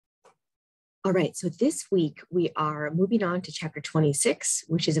All right, so this week we are moving on to chapter 26,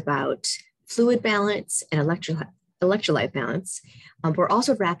 which is about fluid balance and electrolyte balance. We're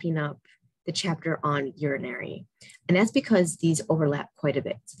also wrapping up the chapter on urinary, and that's because these overlap quite a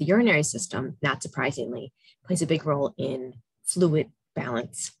bit. So the urinary system, not surprisingly, plays a big role in fluid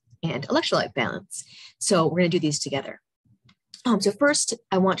balance and electrolyte balance. So we're going to do these together. So first,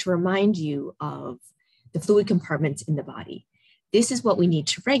 I want to remind you of the fluid compartments in the body. This is what we need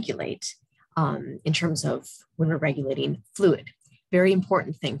to regulate in terms of when we're regulating fluid. Very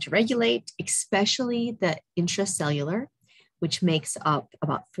important thing to regulate, especially the intracellular, which makes up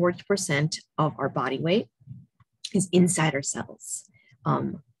about 40% of our body weight, is inside our cells.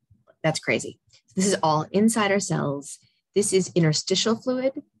 That's crazy. This is all inside our cells. This is interstitial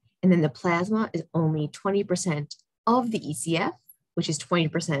fluid, and then the plasma is only 20% of the ECF, which is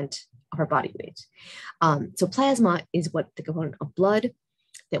 20% of our body weight. So plasma is what the component of blood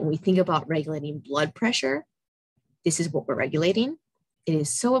that when we think about regulating blood pressure, this is what we're regulating. It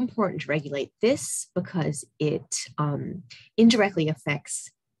is so important to regulate this because it indirectly affects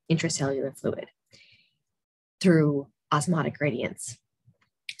intracellular fluid through osmotic gradients.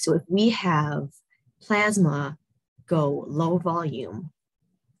 So if we have plasma go low volume,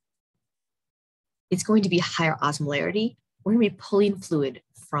 it's going to be higher osmolarity. We're going to be pulling fluid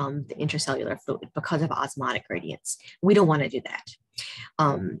from the intracellular fluid because of osmotic gradients. We don't want to do that.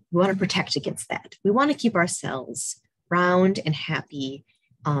 We want to protect against that. We want to keep our cells round and happy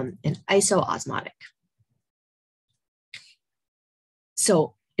and isoosmotic.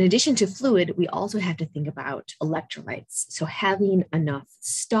 So in addition to fluid, we also have to think about electrolytes. So having enough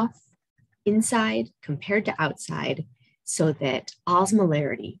stuff inside compared to outside so that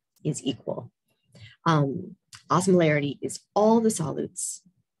osmolarity is equal. Osmolarity is all the solutes,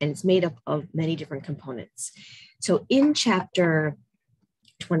 and it's made up of many different components. So in chapter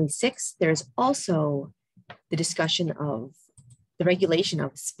 26, there's also the discussion of the regulation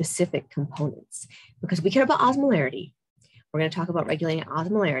of specific components. Because we care about osmolarity, we're going to talk about regulating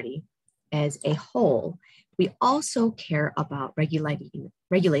osmolarity as a whole. We also care about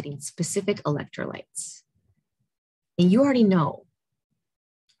regulating specific electrolytes. And you already know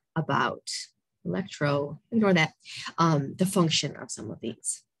about ignore that, the function of some of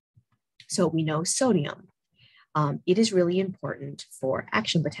these. So we know sodium. It is really important for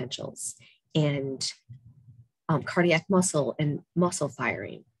action potentials and cardiac muscle and muscle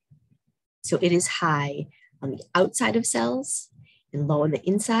firing. So it is high on the outside of cells and low on the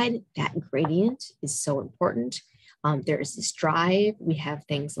inside. That gradient is so important. There is this drive. We have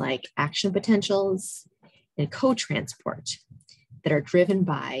things like action potentials and co-transport that are driven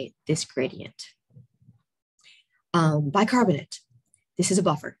by this gradient. Bicarbonate, this is a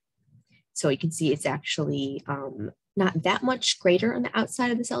buffer. So you can see it's actually not that much greater on the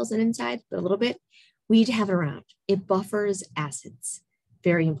outside of the cells than inside, but a little bit. We need to have it around. It buffers acids,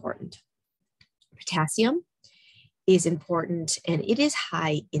 very important. Potassium is important, and it is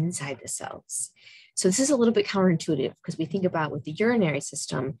high inside the cells. So this is a little bit counterintuitive because we think about with the urinary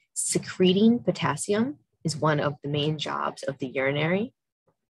system, secreting potassium is one of the main jobs of the urinary.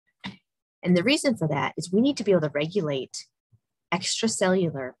 And the reason for that is we need to be able to regulate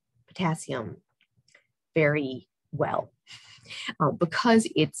extracellular potassium very well because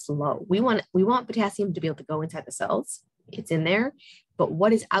it's low. We want potassium to be able to go inside the cells. It's in there, but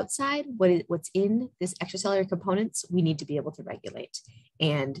what is outside, what's in this extracellular components, we need to be able to regulate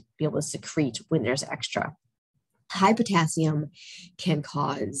and be able to secrete when there's extra. High potassium can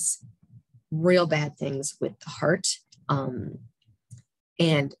cause real bad things with the heart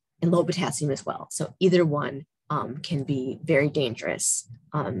and low potassium as well. So either one can be very dangerous.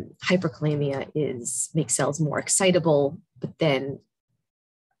 Hyperkalemia makes cells more excitable, but then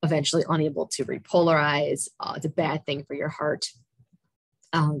eventually unable to repolarize. It's a bad thing for your heart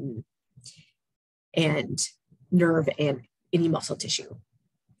and nerve and any muscle tissue.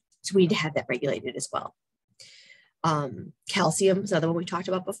 So we need to have that regulated as well. Calcium is another one we talked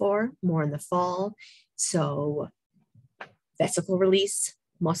about before, more in the fall. So vesicle release,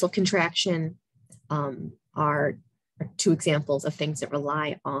 muscle contraction are two examples of things that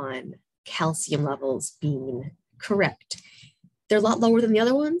rely on calcium levels being correct. They're a lot lower than the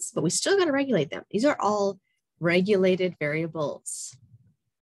other ones, but we still got to regulate them. These are all regulated variables.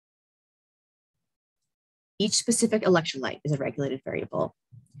 Each specific electrolyte is a regulated variable.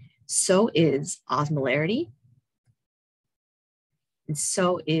 So is osmolarity, and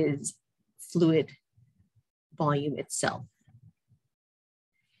so is fluid volume itself.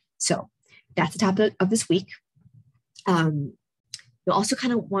 So that's the topic of this week. You'll also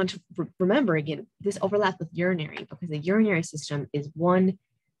kind of want to remember, again, this overlap with urinary because the urinary system is one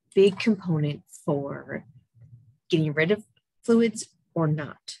big component for getting rid of fluids or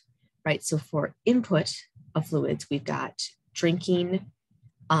not, right? So for input of fluids, we've got drinking,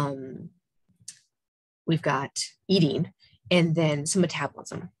 we've got eating, and then some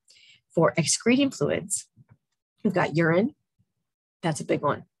metabolism. For excreting fluids, we've got urine. That's a big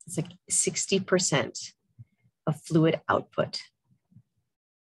one. It's like 60% of fluid output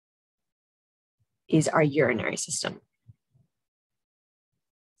is our urinary system.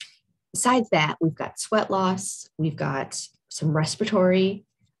 Besides that, we've got sweat loss, we've got some respiratory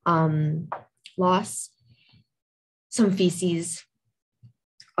loss, some feces,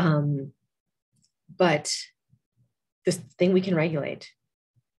 but this thing we can regulate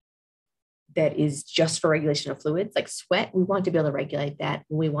that is just for regulation of fluids, like sweat, we want to be able to regulate that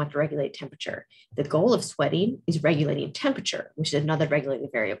when we want to regulate temperature. The goal of sweating is regulating temperature, which is another regulating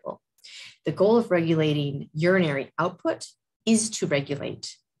variable. The goal of regulating urinary output is to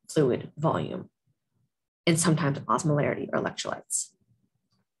regulate fluid volume and sometimes osmolarity or electrolytes.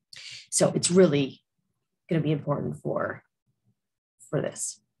 So it's really going to be important for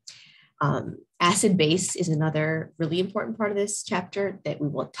this. Acid base is another really important part of this chapter that we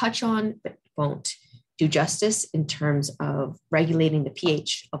will touch on, but won't do justice in terms of regulating the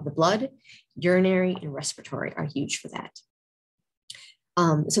pH of the blood. Urinary and respiratory are huge for that.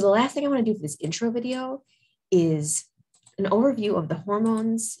 So the last thing I want to do for this intro video is an overview of the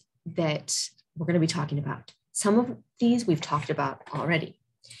hormones that we're going to be talking about. Some of these we've talked about already.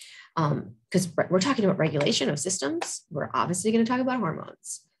 Because we're talking about regulation of systems, we're obviously going to talk about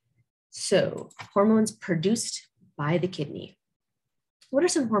hormones. So hormones produced by the kidney. What are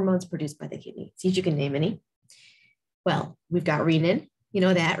some hormones produced by the kidney? See if you can name any. Well, we've got renin, you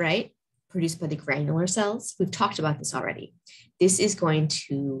know that, right? Produced by the granular cells. We've talked about this already. This is going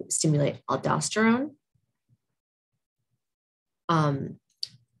to stimulate aldosterone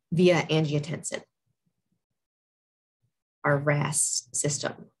via angiotensin, our RAS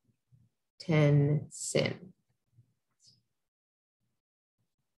system. Tensin.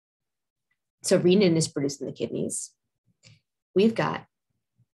 So renin is produced in the kidneys. We've got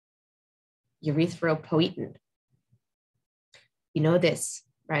erythropoietin. You know this,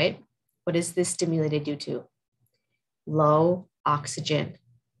 right? What is this stimulated due to? Low oxygen.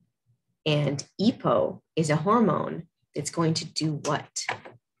 And EPO is a hormone that's going to do what?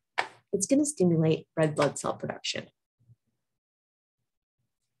 It's going to stimulate red blood cell production.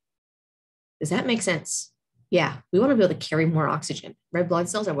 Does that make sense? Yeah, we want to be able to carry more oxygen. Red blood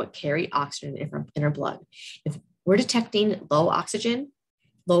cells are what carry oxygen in our blood. If we're detecting low oxygen,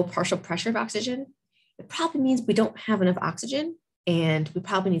 low partial pressure of oxygen, it probably means we don't have enough oxygen and we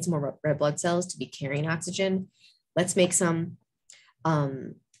probably need some more red blood cells to be carrying oxygen. Let's make some,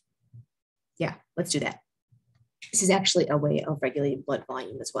 yeah, let's do that. This is actually a way of regulating blood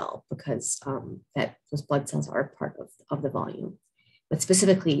volume as well, because those blood cells are part of the volume, but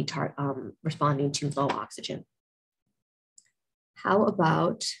specifically responding to low oxygen. How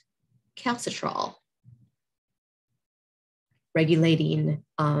about calcitrol? Regulating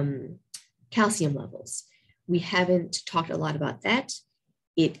calcium levels. We haven't talked a lot about that.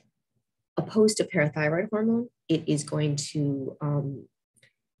 It, opposed to parathyroid hormone, it is going to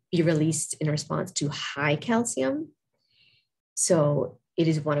be released in response to high calcium. So it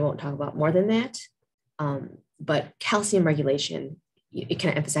is one I won't talk about more than that. But calcium regulation, it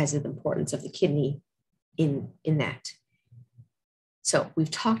kind of emphasizes the importance of the kidney in that. So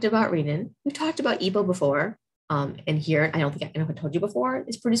we've talked about renin. We've talked about EPO before. And here, I don't know if I told you before,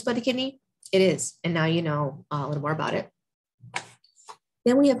 it's produced by the kidney. It is. And now you know a little more about it.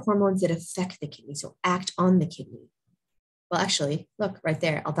 Then we have hormones that affect the kidney, so act on the kidney. Well, actually, look right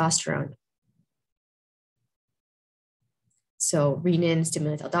there, aldosterone. So renin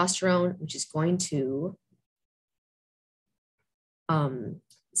stimulates aldosterone, which is going to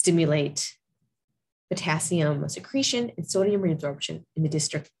stimulate potassium secretion and sodium reabsorption in the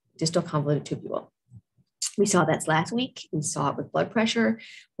distal convoluted tubule. We saw that last week. We saw it with blood pressure.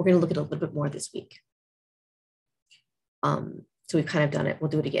 We're going to look at it a little bit more this week. So we've kind of done it. We'll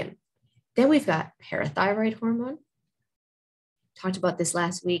do it again. Then we've got parathyroid hormone. Talked about this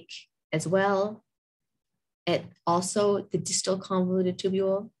last week as well. And also the distal convoluted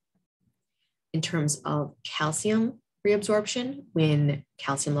tubule in terms of calcium reabsorption when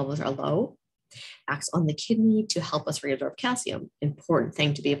calcium levels are low. Acts on the kidney to help us reabsorb calcium. Important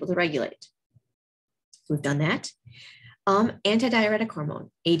thing to be able to regulate. We've done that. Antidiuretic hormone,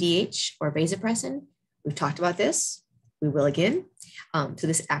 ADH or vasopressin. We've talked about this. We will again. So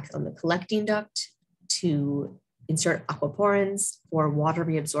this acts on the collecting duct to insert aquaporins for water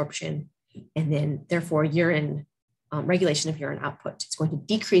reabsorption and then therefore urine regulation of urine output. It's going to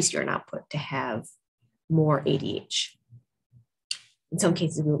decrease urine output to have more ADH. In some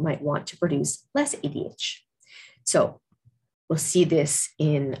cases, we might want to produce less ADH. So we'll see this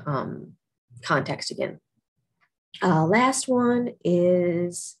in context again. Last one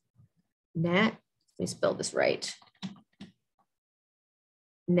is let me spell this right.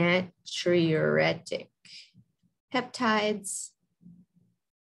 Natriuretic peptides.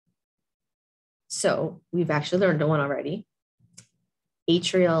 So we've actually learned one already.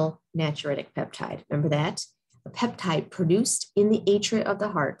 Atrial natriuretic peptide. Remember that? A peptide produced in the atria of the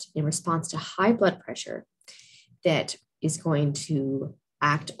heart in response to high blood pressure that is going to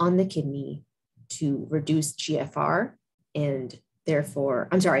act on the kidney to reduce GFR and therefore,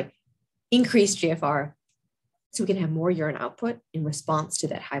 increase GFR so we can have more urine output in response to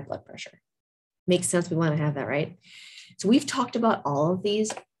that high blood pressure. Makes sense. We want to have that, right? So we've talked about all of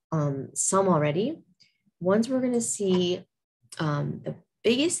these, some already. Ones we're going to see the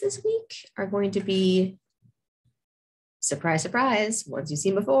biggest this week are going to be, surprise, surprise, ones you've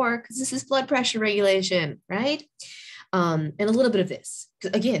seen before, because this is blood pressure regulation, right? And a little bit of this.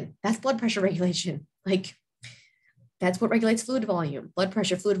 Again, that's blood pressure regulation. Like, that's what regulates fluid volume, blood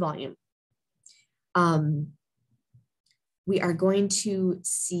pressure, fluid volume. We are going to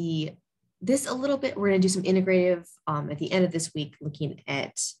see this a little bit. We're going to do some integrative at the end of this week, looking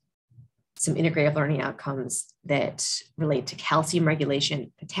at some integrative learning outcomes that relate to calcium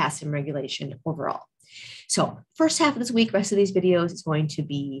regulation, potassium regulation overall. So first half of this week, rest of these videos is going to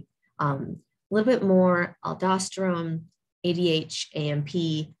be a little bit more aldosterone, ADH, AMP,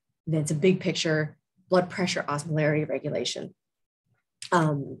 then it's a big picture, blood pressure, osmolarity regulation.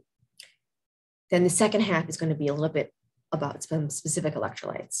 Then the second half is going to be a little bit about some specific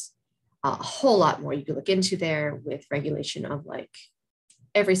electrolytes. A whole lot more you could look into there with regulation of like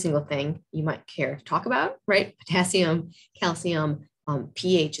every single thing you might care to talk about, right? Potassium, calcium,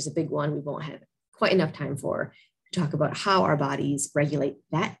 pH is a big one. We won't have quite enough time for to talk about how our bodies regulate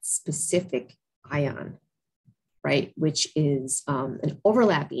that specific ion, right? Which is an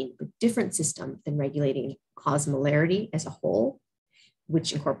overlapping but different system than regulating osmolarity as a whole,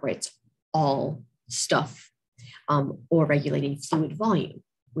 which incorporates all stuff, or regulating fluid volume,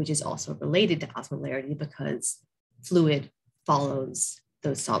 which is also related to osmolarity because fluid follows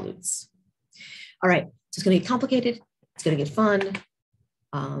those solutes. All right, so it's going to get complicated. It's going to get fun.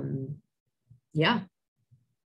 Yeah,